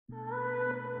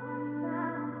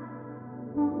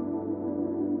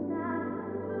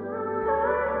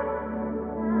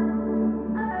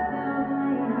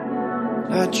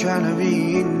Not tryna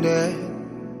be in there,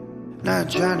 not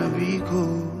tryna be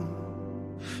cool,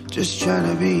 just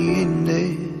tryna be in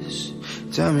this.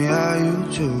 Tell me how you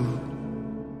do.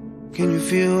 Can you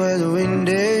feel where the wind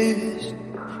is?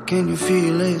 Can you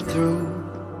feel it through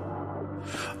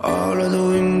all of the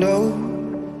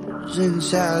windows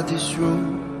inside this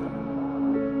room?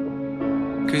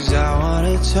 'Cause I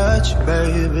wanna touch you,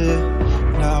 baby,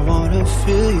 and I wanna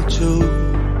feel you too.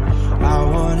 I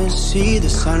wanna see the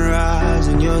sunrise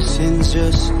and your sins,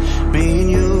 just me and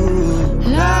you.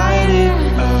 Light it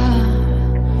up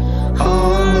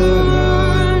on the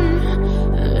run.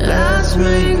 Let's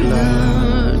make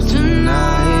love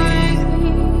tonight.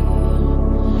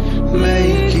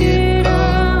 Make it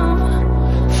up,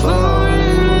 fall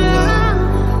in love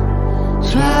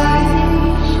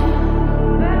twice.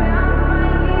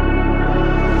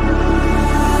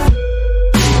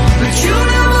 But you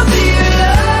never be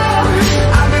alone.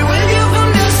 I'll be with you from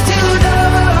dusk till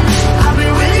dawn. I'll be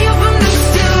with you from dusk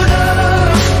till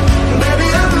dawn. Baby,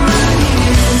 I'm right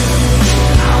here.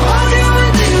 I want you when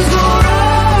things go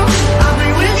wrong. I'll be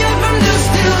with you from dusk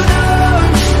till dawn.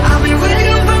 I'll be with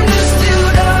you from dusk till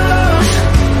dawn.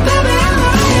 Baby, I'm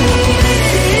right here.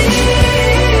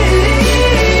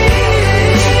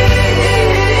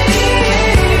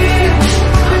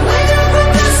 I'll be with you from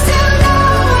dusk till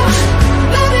dawn.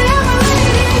 Baby, I'm right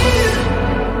here.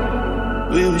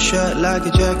 We were shut like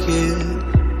a jacket,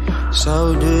 so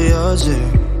do yours.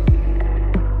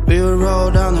 We would roll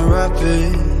down the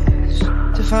rapids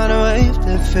to find a wave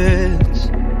that fits.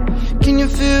 Can you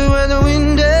feel where the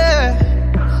wind is?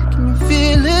 Can you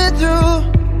feel it through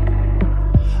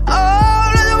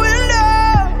all of the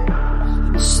windows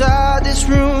inside this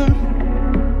room?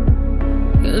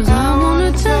 'Cause I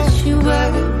wanna touch you,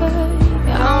 baby.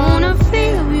 I wanna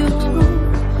feel you too.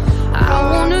 I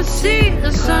wanna see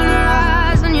the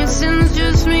sunrise and your sins,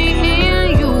 just me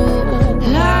and you.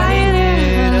 Light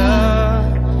it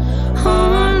up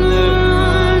on the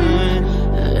run.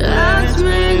 Let's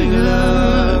make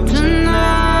love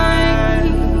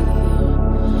tonight.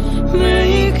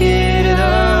 Make it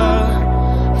up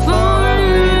for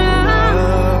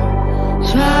love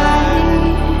twice.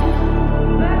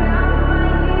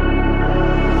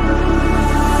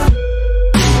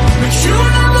 But you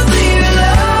never be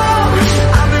alone.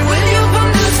 I'll be with you from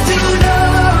dusk till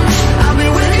dawn. I'll be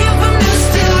with you from dusk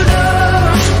till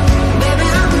dawn. Baby,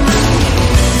 I'm right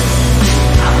here.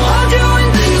 I want you when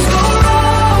things go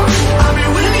wrong. I'll be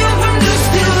with you from dusk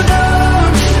till dawn.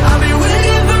 I'll be with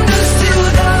you from dusk till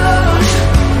dawn.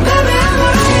 Baby, I'm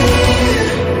right here.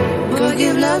 Go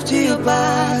give love to your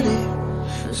body.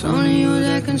 It's only you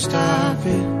that can stop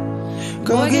it.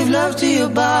 Go give love to your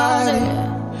body.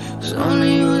 It's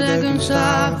only you that can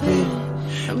stop it.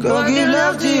 Go give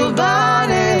love to your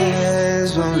body.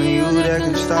 It's only you that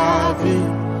can stop it.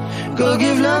 Go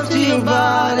give love to your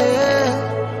body.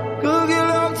 Go give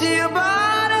love to your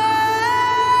body.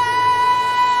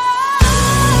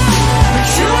 But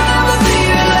you never be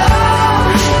alone.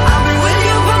 I'll be with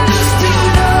you from dusk till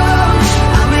dawn.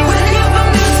 I'll be with you from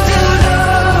dusk till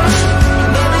dawn.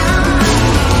 Baby, I'm right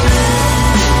here.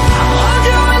 I want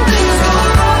you when things go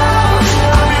wrong.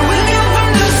 I'll be with you from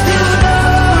dusk till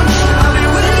dawn. I'll be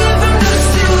with you from dusk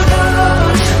till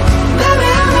dawn. Baby,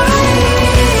 I'm right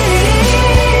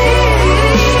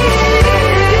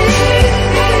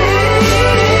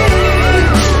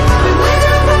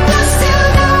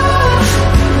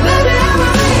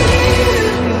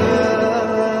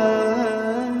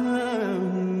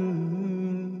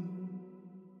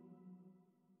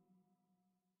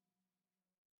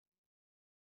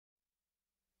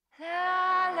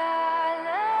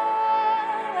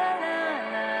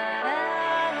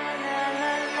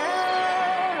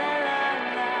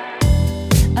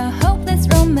A hopeless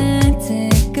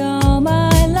romantic all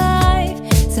my life,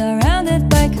 surrounded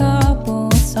by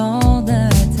couples all the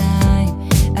time.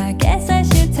 I guess I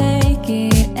should take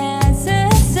it as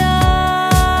a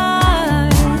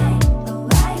sign.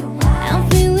 I'm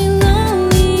feeling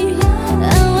lonely.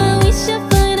 Oh, I wish I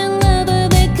find a lover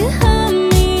that could harm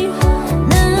me.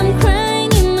 Now I'm crying.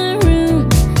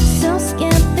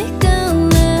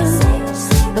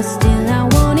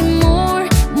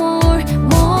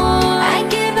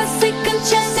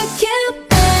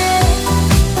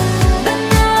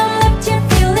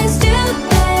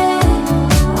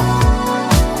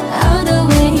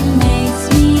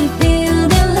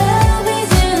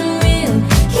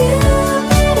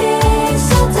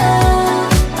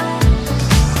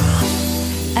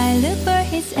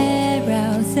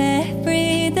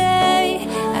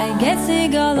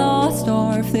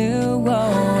 through.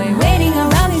 Oh, and waiting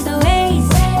around is no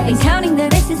waste, and counting the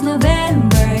days is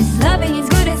November. Loving is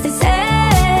good as they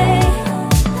say.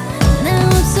 Now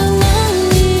I'm so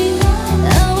lonely.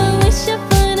 Oh, I wish I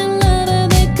find a lover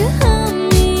that could hold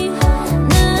me.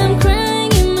 Now I'm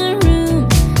crying in my room,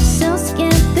 so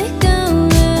scared they go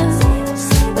us.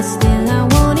 But still I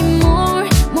want it more,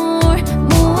 more,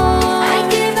 more. I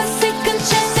give a second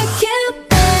chance to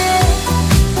Cupid,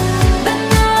 but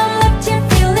now I'm left here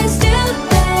feeling stupid.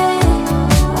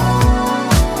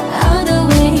 All the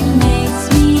way he makes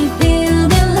me feel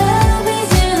that love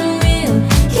isn't real.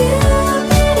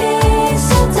 Cupid is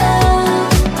so dumb.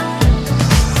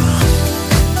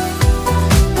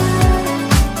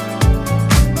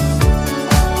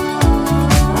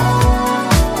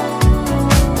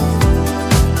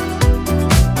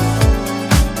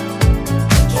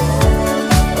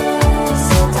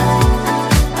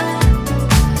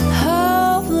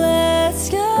 Hopeless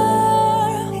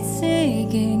girl is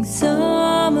seeking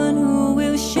someone who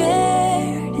will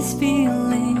share this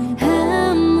feeling.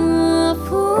 I'm a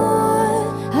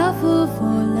fool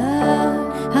for love,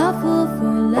 a fool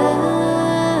for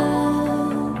love.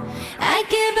 I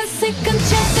give a second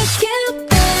chance to Cupid,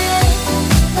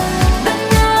 but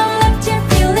now I'm left here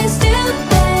feeling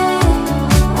stupid.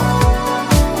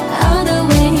 All the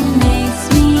way he makes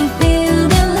me feel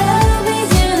that love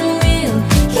isn't real.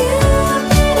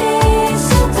 Cupid is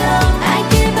so dumb. I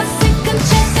give a second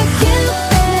chance to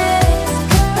Cupid,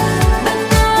 but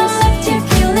now I'm left here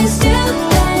feeling stupid.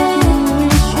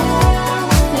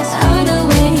 All the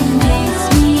way he makes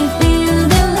me feel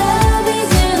that love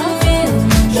isn't real.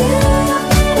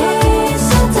 Cupid is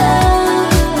so dumb.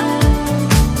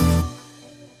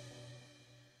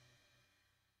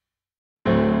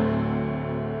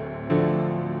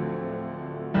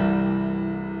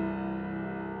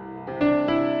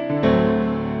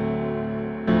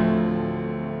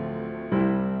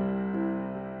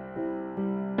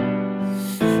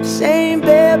 Same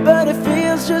bed, but it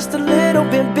feels just a little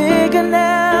bit bigger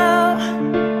now.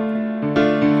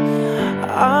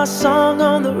 Our song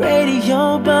on the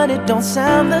radio, but it don't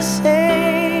sound the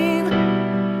same.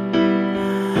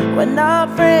 When our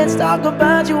friends talk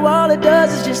about you, all it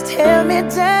does is just tear me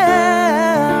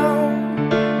down.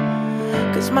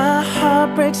 'Cause my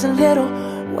heart breaks a little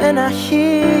when I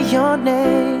hear your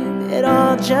name. It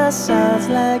all just sounds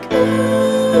like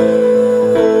ooh.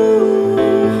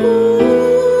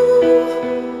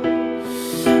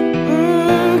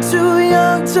 Too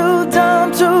young, too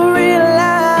dumb to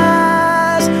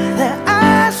realize that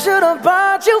I should have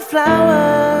bought you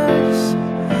flowers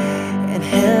and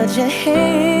held your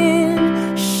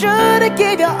hand. Should have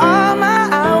gave you all my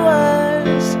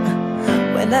hours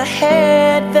when I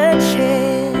had the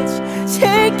chance.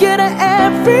 Take you to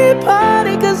every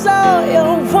party, 'cause all you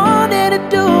wanted to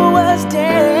do was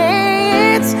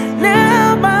dance.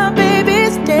 Now my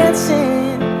baby's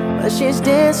dancing, but she's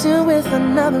dancing with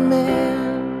another man.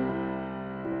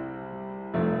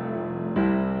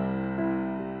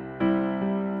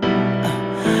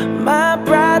 My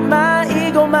pride, my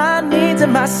ego, my needs,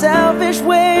 and my selfish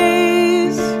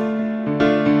ways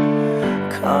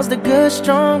caused a good,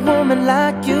 strong woman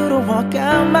like you to walk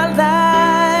out my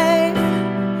life.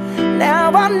 Now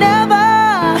I'll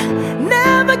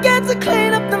never get to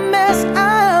clean up the mess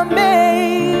I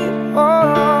made.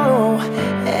 Oh,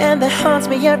 and that haunts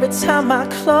me every time I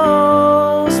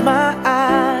close my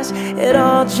eyes. It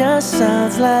all just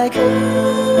sounds like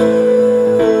ooh.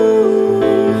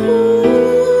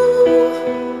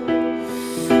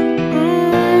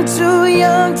 Too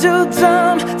young, too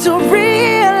dumb to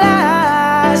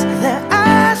realize that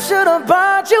I should have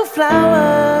bought you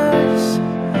flowers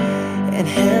and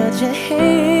held your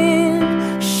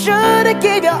hand. Should have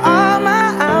gave you all my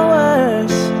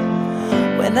hours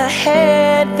when I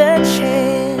had the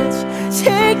chance.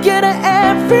 Take you to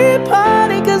every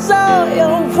party, 'cause all you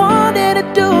wanted to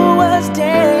do was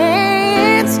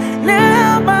dance.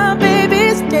 Now my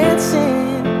baby's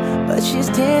dancing, but she's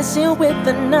dancing with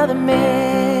another man.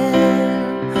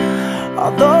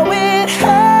 Although it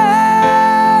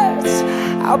hurts,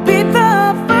 I'll be the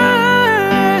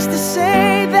first to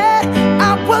say that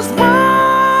I was wrong.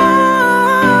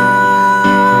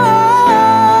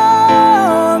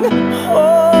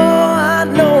 Oh, I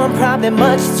know I'm probably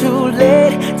much too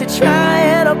late to try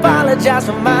and apologize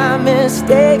for my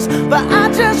mistakes, but I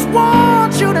just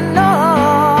want you to know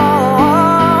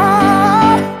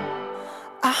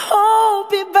I hope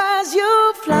he buys you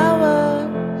flowers.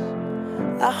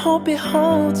 I hope he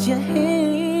holds your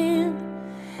hand,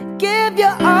 give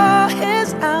you all his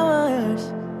hours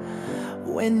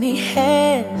when he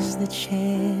has the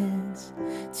chance.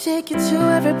 take you to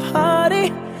every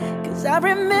party, 'cause I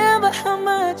remember how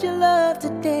much you loved to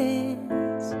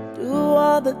dance. Do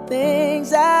all the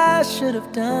things I should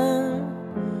have done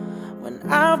when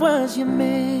I was your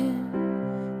man.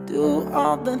 Do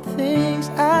all the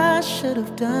things I should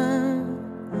have done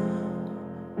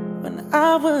when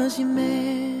I was your man.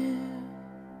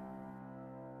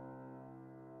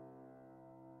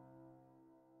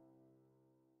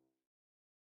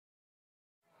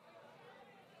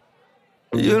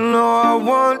 You know I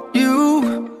want you.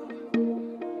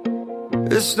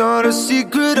 It's not a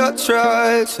secret I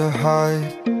try to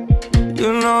hide. You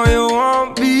know you want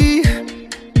me,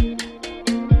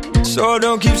 so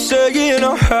don't keep saying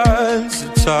our hands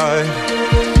are tied.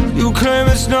 You claim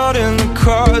it's not in the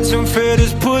cards, and fate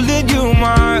is pulling you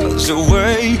miles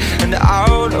away and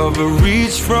out of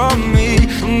reach from me.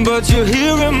 But you're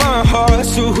here in my heart,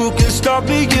 so who can stop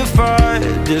me if I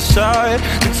decide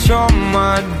that you're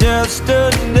my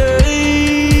destiny?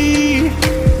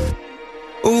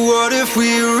 What if we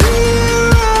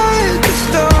rewrite the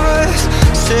stars?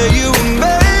 Say you were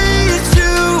made to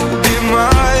be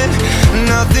mine.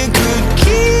 Nothing could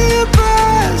keep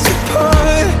us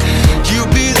apart. You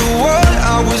be the one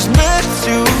I was meant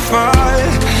to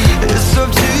find. It's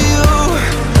up to you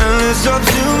and it's up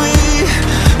to me.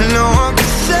 No one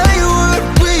can say what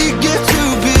we get to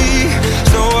be.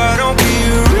 So why don't we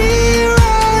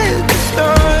rewrite the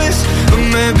stars? Or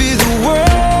maybe the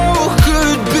world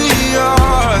could be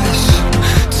ours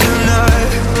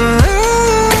tonight.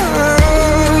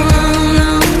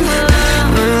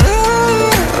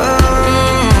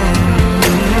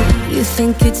 You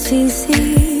think it's easy?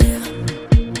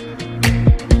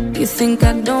 You think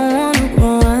I don't wanna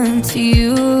run to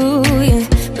you, yeah.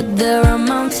 But there are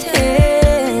mountains,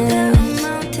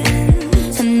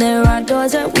 and there are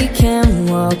doors that we can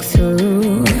walk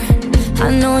through. I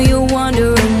know you're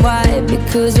wondering why,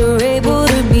 because we're able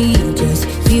to be just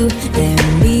you and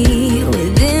me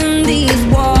within these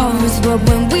walls. But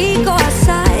when we go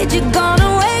outside, you're gonna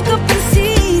wake up and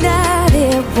see that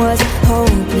it was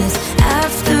hopeless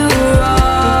after all.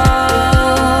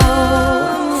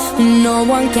 No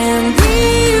one can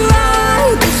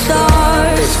rewrite the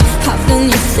stars. How can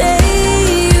you say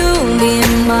you'll be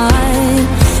mine?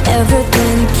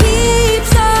 Everything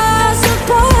keeps us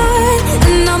apart,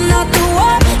 and I'm not the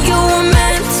one you were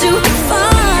meant to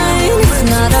find. It's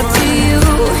not up to you,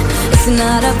 it's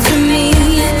not up to me.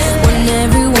 When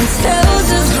everyone tells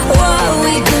us what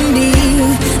we can be,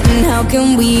 and how can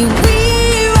we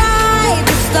rewrite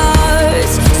the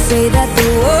stars? Say that the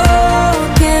world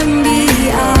can be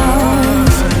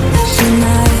ours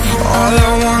tonight. All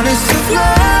I want is to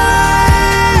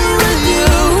fly with you.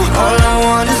 All I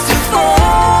want is to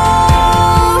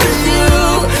fall with you.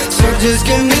 So just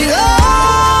give me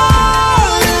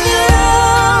all of you.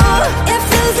 It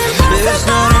feels impossible. It's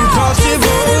not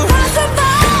impossible.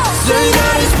 Say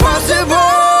that it's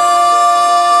possible.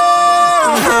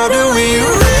 How do we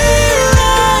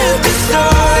rewrite the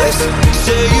stars?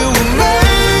 Say you were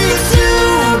made to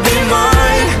be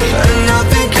mine, and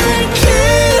nothing could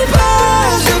keep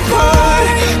us apart.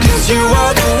 'Cause you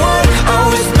are the one I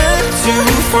was meant to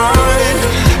find.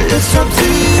 It's up to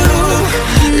you,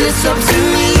 it's up to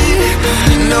me.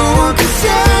 No one can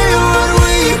say what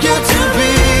we get to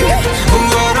be.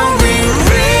 Why don't we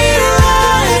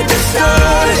rewrite the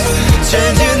stars?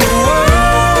 Changing the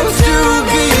world to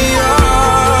be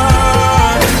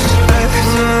ours.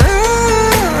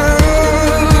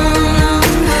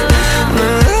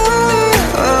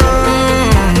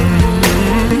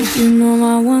 You know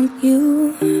I want you.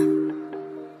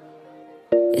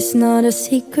 It's not a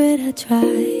secret I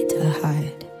try to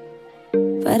hide,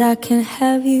 but I can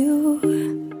have you.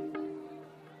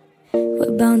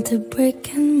 We're bound to break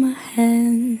and my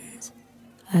hands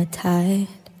are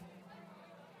tied.